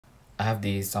I have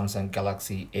the Samsung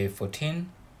Galaxy A14,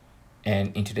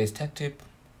 and in today's tech tip,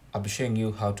 I'll be showing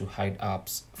you how to hide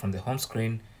apps from the home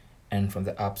screen and from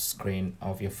the apps screen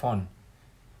of your phone.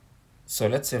 So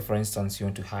let's say, for instance, you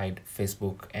want to hide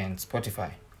Facebook and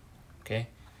Spotify. Okay,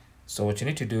 so what you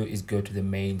need to do is go to the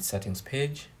main settings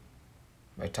page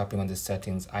by tapping on the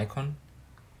settings icon.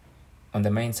 On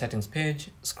the main settings page,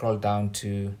 scroll down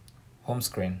to home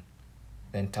screen,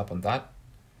 then tap on that.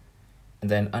 And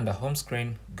then under home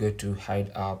screen, go to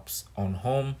hide apps on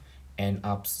home and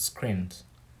apps screens.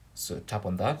 So tap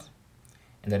on that.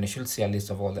 And then you should see a list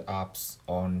of all the apps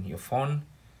on your phone.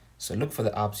 So look for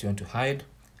the apps you want to hide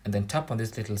and then tap on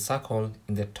this little circle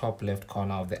in the top left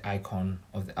corner of the icon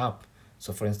of the app.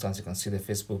 So for instance, you can see the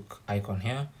Facebook icon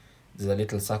here. There's a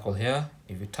little circle here.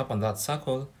 If you tap on that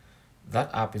circle,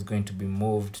 that app is going to be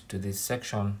moved to this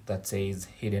section that says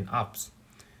hidden apps.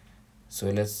 So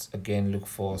let's again look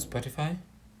for Spotify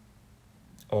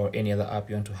or any other app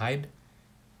you want to hide.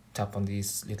 Tap on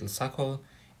this little circle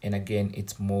and again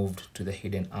it's moved to the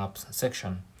hidden apps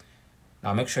section.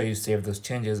 Now make sure you save those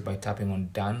changes by tapping on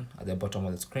done at the bottom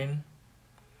of the screen,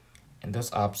 and those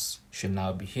apps should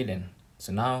now be hidden.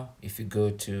 So now if you go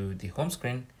to the home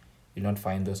screen, you'll not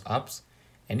find those apps,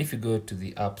 and if you go to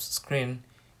the apps screen,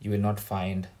 you will not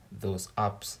find those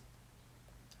apps.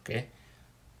 Okay,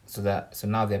 so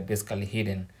now they're basically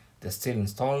hidden. They're still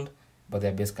installed, but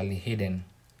they're basically hidden.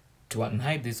 To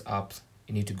unhide these apps,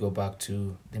 you need to go back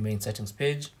to the main settings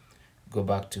page, go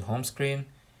back to home screen,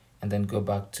 and then go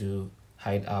back to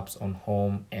hide apps on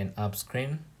home and app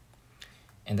screen.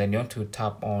 And then you want to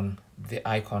tap on the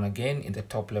icon again in the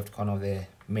top left corner of the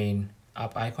main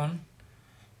app icon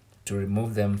to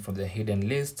remove them from the hidden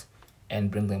list and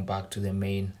bring them back to the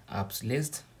main apps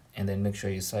list. And then make sure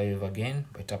you save again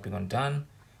by tapping on done.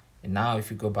 And now if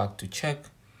you go back to check,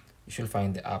 you should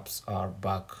find the apps are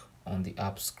back on the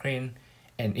app screen.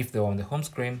 And if they were on the home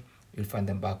screen, you'll find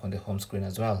them back on the home screen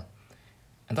as well.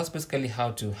 And that's basically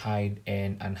how to hide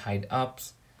and unhide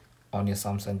apps on your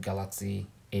Samsung Galaxy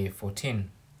A14.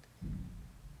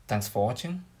 Thanks for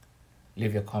watching.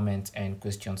 Leave your comments and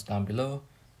questions down below,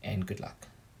 and good luck.